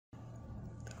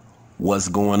What's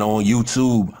going on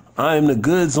YouTube? I am the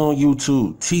goods on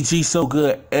YouTube.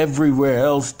 TGsoGood everywhere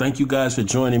else. Thank you guys for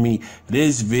joining me.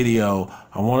 This video,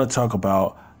 I want to talk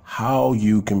about how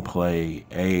you can play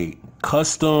a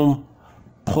custom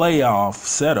playoff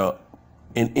setup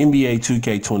in NBA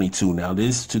 2K22. Now,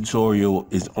 this tutorial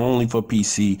is only for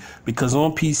PC because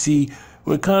on PC,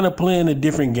 we're kind of playing a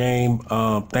different game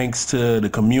thanks to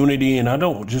the community. And I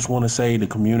don't just want to say the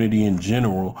community in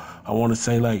general. I want to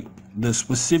say like the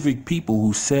specific people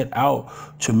who set out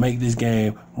to make this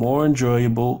game more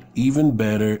enjoyable, even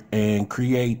better, and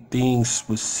create things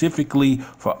specifically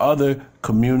for other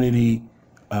community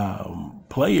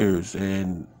players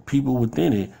and people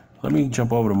within it. Let me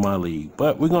jump over to MyLeague.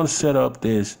 But we're going to set up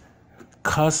this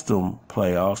custom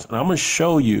playoffs, and I'm going to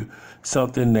show you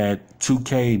something that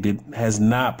 2K has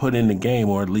not put in the game,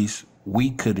 or at least we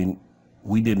didn't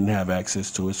have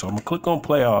access to it. So I'm gonna click on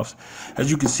playoffs.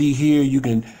 As you can see here, you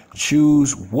can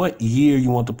choose what year you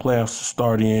want the playoffs to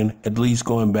start in, at least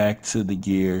going back to the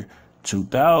year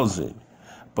 2000.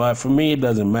 But for me, it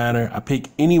doesn't matter. I pick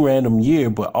any random year,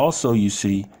 but also you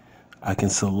see I can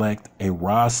select a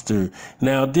roster.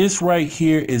 Now this right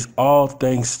here is all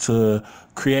thanks to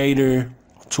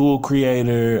tool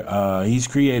creator. He's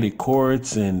created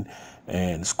courts and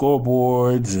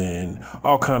scoreboards and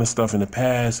all kind of stuff in the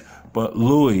past. But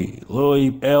Loooyh, Loooyh,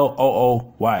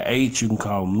 you can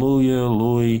call him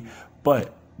Loooyh,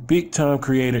 but big time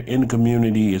creator in the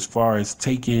community as far as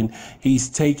he's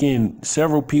taken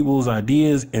several people's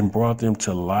ideas and brought them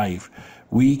to life.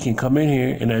 We can come in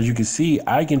here, and as you can see,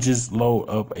 I can just load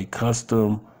up a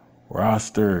custom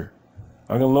roster.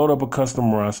 I can load up a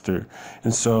custom roster.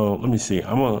 And so let me see.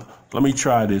 Let me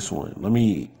try this one. Let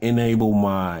me enable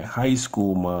my high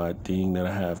school mod thing that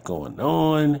I have going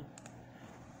on.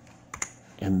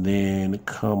 And then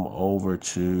come over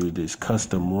to this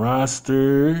custom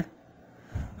roster.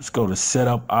 Let's go to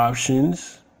setup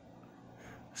options.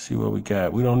 See what we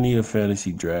got. We don't need a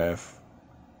fantasy draft.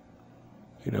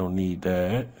 We don't need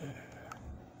that.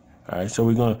 All right, so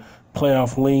we're going to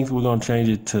playoff length. We're going to change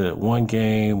it to one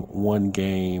game.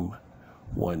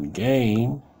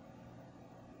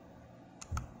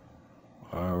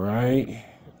 All right.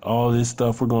 All this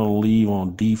stuff we're going to leave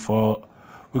on default.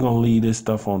 We're going to leave this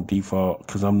stuff on default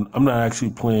because I'm not actually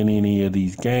playing any of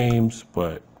these games,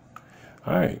 but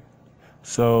all right.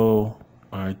 So,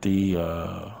 all right, the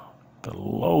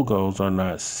logos are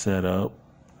not set up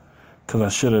because I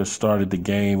should have started the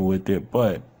game with it,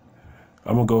 but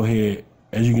I'm going to go ahead.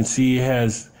 As you can see, it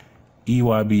has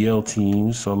EYBL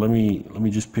teams. So let me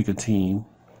just pick a team.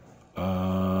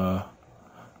 I'll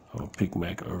pick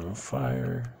Mac Urban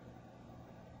Fire.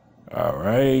 All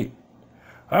right.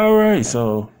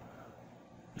 So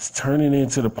it's turning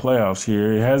into the playoffs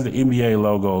here. It has the NBA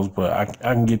logos, but I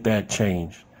can get that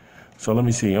changed. So let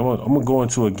me see. I'm gonna go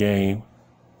into a game.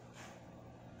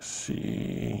 Let's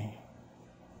see.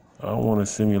 I don't want to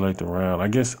simulate the round. I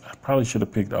guess I probably should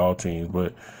have picked all teams,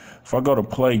 but if I go to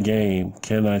play game,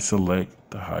 can I select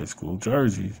the high school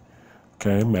jerseys?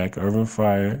 Okay, Mac Urban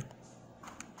Fire.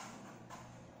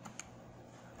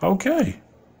 Okay.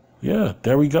 Yeah,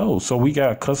 there we go. So we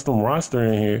got a custom roster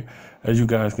in here. As you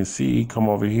guys can see, come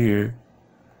over here.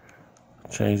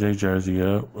 Change their jersey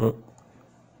up. Oh.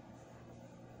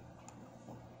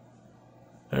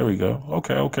 There we go.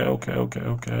 Okay. Okay.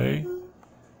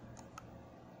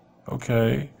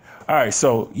 All right,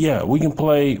 so yeah, we can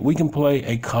play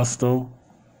a custom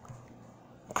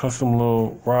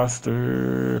little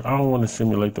roster. I don't want to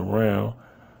simulate the round.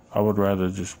 I would rather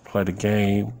just play the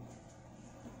game.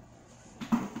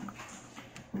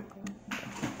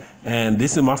 And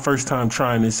this is my first time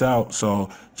trying this out. So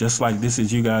just like this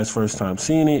is you guys' first time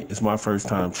seeing it, it's my first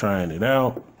time trying it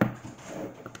out.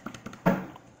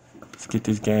 Let's get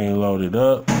this game loaded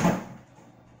up.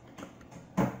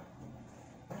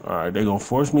 All right, they're going to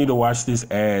force me to watch this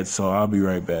ad, so I'll be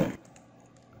right back.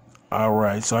 All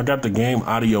right, so I got the game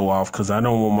audio off because I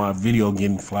don't want my video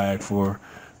getting flagged for,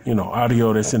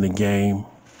 audio that's in the game.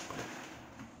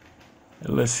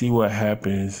 And let's see what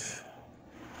happens.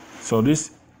 So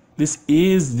this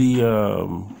is the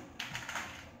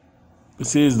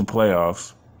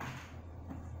playoffs.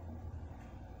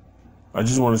 I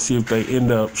just want to see if they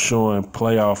end up showing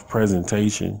playoff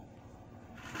presentation,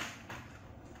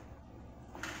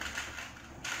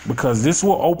 because this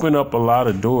will open up a lot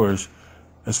of doors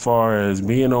as far as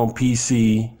being on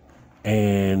PC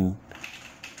and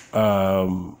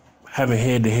having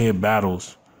head-to-head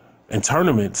battles and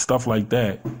tournaments, stuff like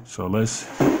that. So let's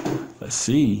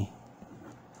see.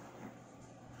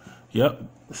 Yep,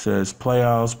 it says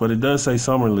playoffs, but it does say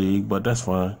Summer League, but that's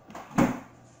fine.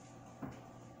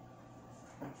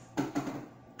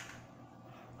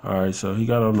 All right, so he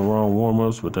got on the wrong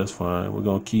warm-ups, but that's fine. We're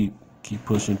gonna keep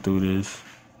pushing through this.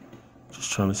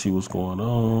 Just trying to see what's going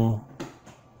on.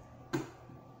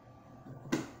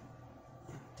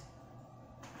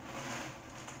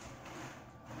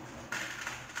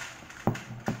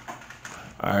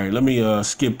 All right, let me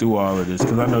skip through all of this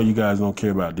because I know you guys don't care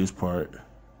about this part.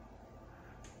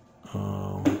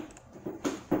 But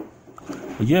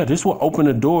yeah, this will open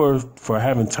the door for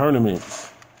having tournaments.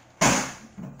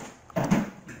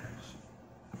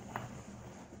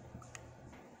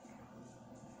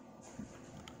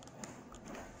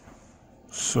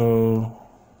 So,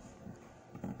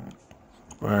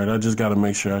 all right, I just got to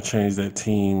make sure I change the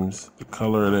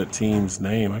color of that team's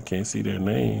name. I can't see their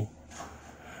name.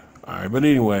 All right, but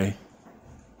anyway,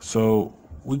 so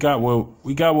we got what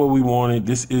we wanted.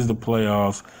 This is the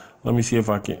playoffs. Let me see if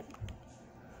I can.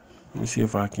 Let me see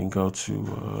if I can go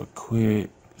to quit,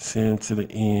 send to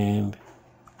the end.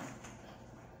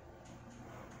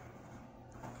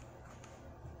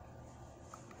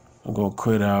 I'm gonna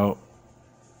quit out.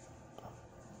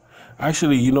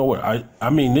 Actually, you know what? I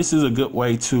mean, this is a good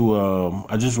way to.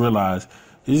 I just realized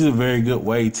this is a very good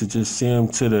way to just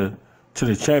send to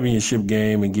the championship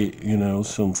game and get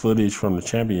some footage from the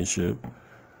championship.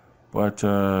 But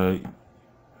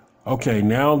okay,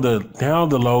 now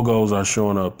the logos are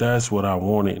showing up. That's what I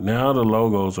wanted. Now the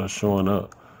logos are showing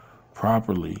up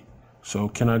properly. So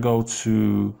can I go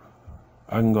to?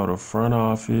 I can go to front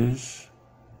office.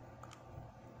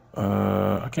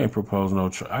 I can't propose no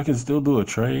trade. I can still do a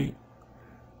trade.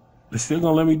 They're still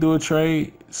gonna let me do a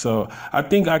trade. So I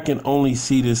think I can only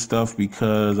see this stuff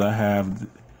because I have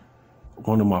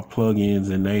one of my plugins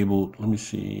enabled. Let me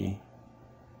see.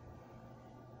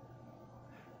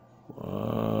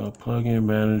 Plugin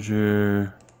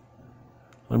manager.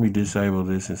 Let me disable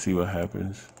this and see what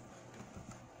happens.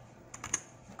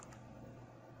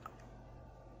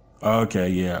 Okay,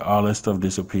 yeah, all that stuff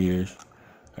disappears.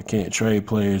 I can't trade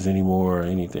players anymore or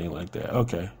anything like that.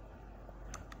 Okay.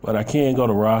 But I can go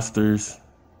to rosters.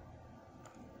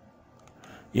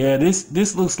 Yeah,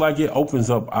 this looks like it opens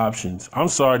up options. I'm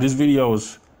sorry, this video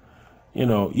is,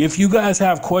 if you guys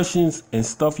have questions and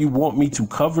stuff you want me to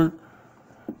cover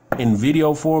in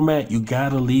video format, you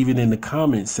gotta leave it in the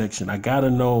comments section. I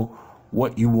gotta know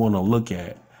what you want to look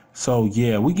at. So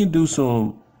yeah, we can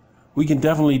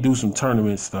definitely do some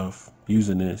tournament stuff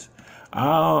using this.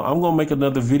 I'm gonna make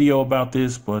another video about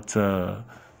this, but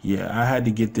yeah, I had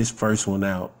to get this first one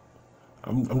out.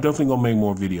 I'm definitely gonna make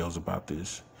more videos about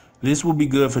this. This will be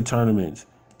good for tournaments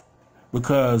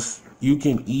because you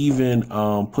can even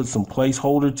put some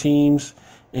placeholder teams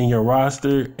in your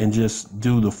roster and just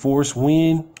do the force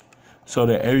win so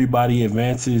that everybody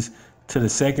advances to the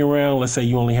second round. Let's say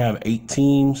you only have 8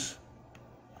 teams.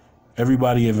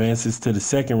 Everybody advances to the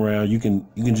second round. You can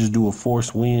just do a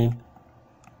force win.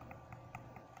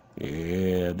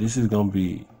 Yeah, this is gonna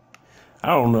be. I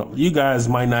don't know. You guys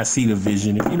might not see the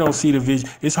vision. If you don't see the vision,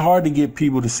 it's hard to get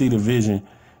people to see the vision.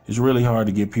 It's really hard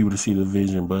to get people to see the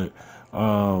vision. But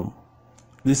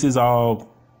this is all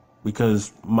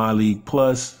because MyLeague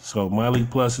Plus. So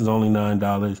MyLeague Plus is only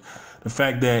 $9. The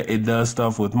fact that it does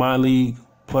stuff with MyLeague,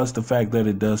 plus the fact that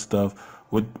it does stuff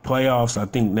with playoffs, I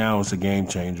think now it's a game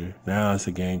changer. Now it's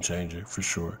a game changer for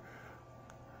sure.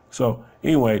 So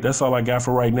anyway, that's all I got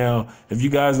for right now. If you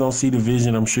guys don't see the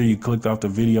vision, I'm sure you clicked off the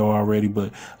video already,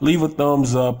 but leave a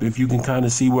thumbs up if you can kind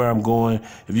of see where I'm going.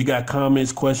 If you got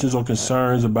comments, questions, or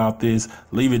concerns about this,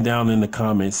 leave it down in the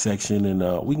comments section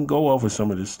and we can go over some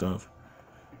of this stuff.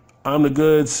 I'm the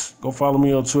Goods. Go follow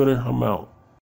me on Twitter. I'm out.